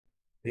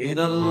In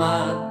a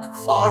land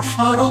far,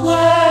 far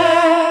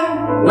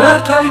away, where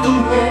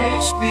tidal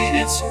waves beat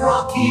its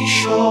rocky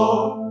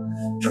shore,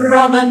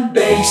 drum and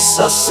bass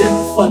a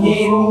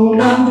symphony,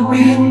 moon and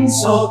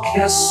winds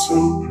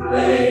orchestral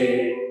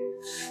play.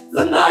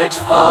 The knight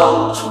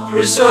vowed to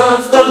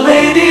preserve the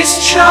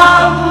lady's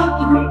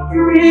childhood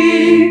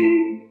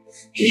dream.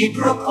 He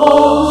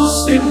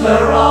proposed in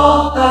her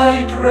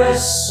eye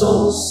dress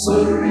so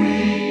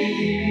serene.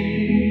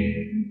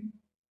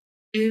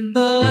 In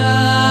the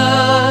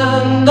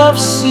land of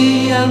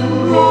sea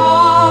and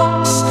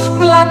rocks,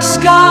 black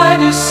sky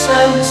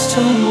descends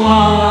to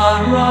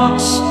noir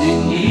rocks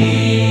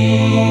beneath.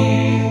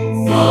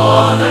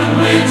 Northern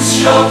winds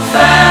show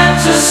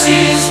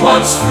fantasies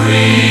once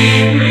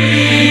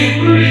freely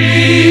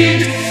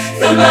breathed.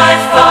 The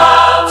knight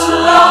vowed to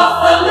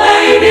love the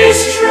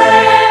lady's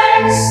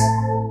trace,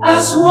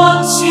 as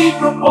once he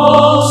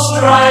proposed,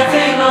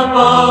 driving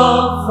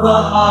above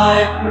the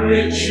high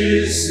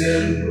bridge's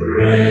embrace.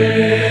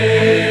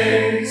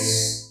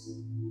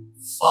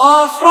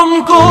 Far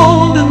from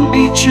golden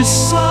beaches,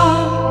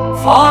 sun,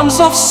 farms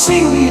of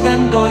seaweed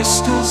and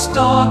oysters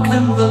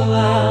darken the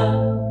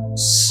land.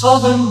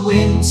 Southern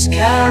winds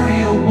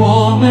carry a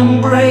warm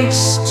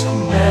embrace to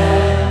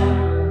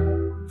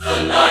man.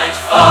 The knight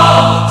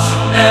vowed to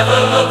never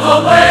look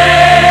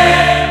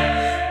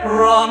away,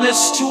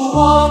 promised to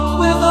walk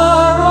with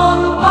her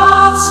on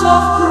paths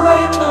of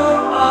greater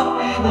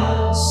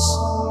happiness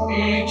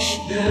each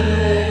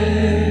day.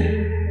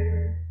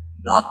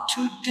 Not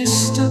too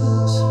distant,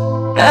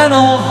 an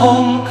old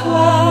home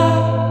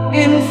clad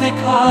in thick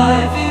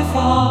ivy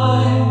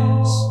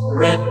vines,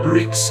 red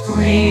bricks,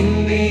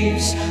 green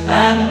leaves,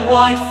 and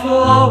white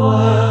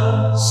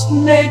flowers,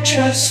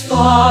 nature's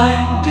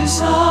fine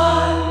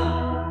design.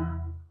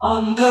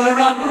 Under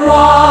a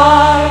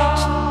bright,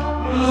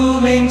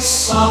 blooming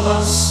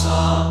summer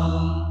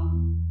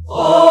sun,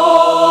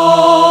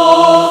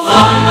 oh,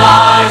 the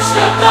night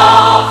stepped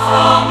out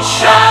from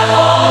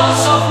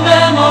shadows of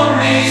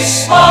memory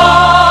spun,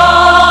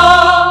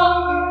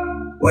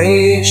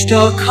 waged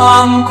a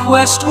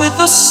conquest with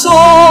a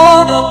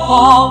sword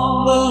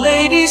upon the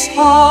lady's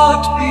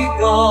heart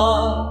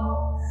begun.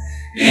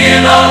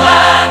 In a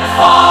land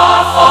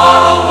far, far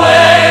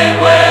away,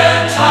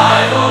 where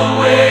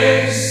tidal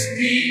waves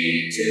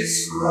beat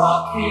its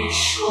rocky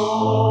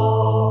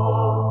shore,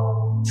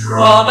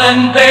 drum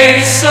and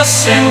bass a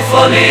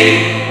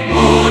symphony,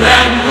 moon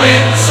and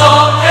winds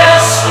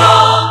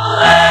orchestral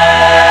play.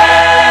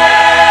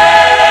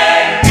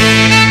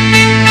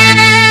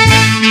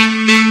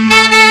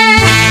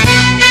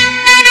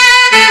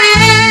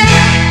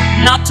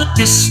 Not to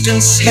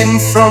distance him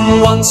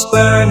from once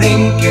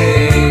burning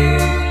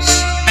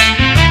gaze,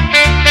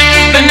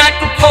 the night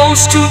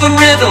proposed to the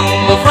rhythm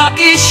of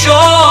rocky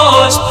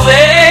shores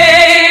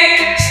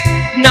plays.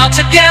 Now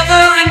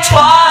together in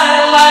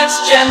twilight's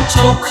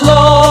gentle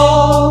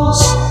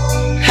close,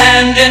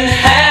 hand in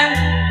hand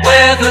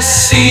where the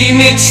sea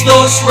meets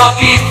those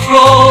rocky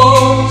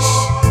throes.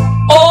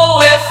 Oh,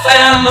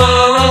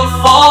 ephemeral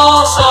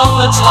falls of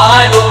the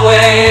tidal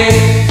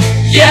wave,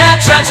 yeah,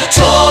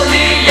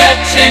 transitory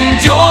yet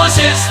endures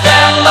is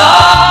their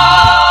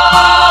love.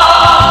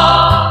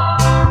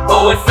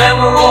 Oh,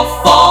 ephemeral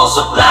falls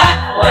of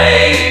black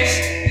waves,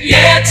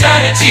 yeah,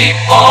 eternity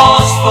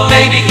paused for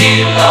lady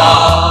he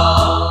loved.